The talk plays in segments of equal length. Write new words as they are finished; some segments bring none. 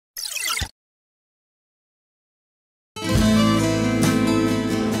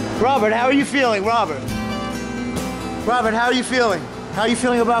Robert, how are you feeling, Robert? Robert, how are you feeling? How are you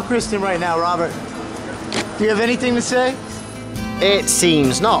feeling about Kristen right now, Robert? Do you have anything to say? It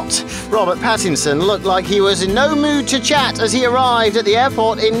seems not. Robert Pattinson looked like he was in no mood to chat as he arrived at the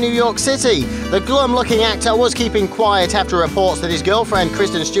airport in New York City. The glum-looking actor was keeping quiet after reports that his girlfriend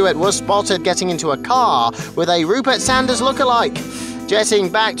Kristen Stewart was spotted getting into a car with a Rupert Sanders lookalike. Jetting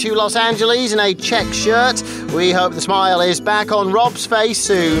back to Los Angeles in a check shirt, we hope the smile is back on Rob's face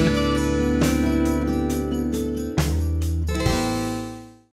soon.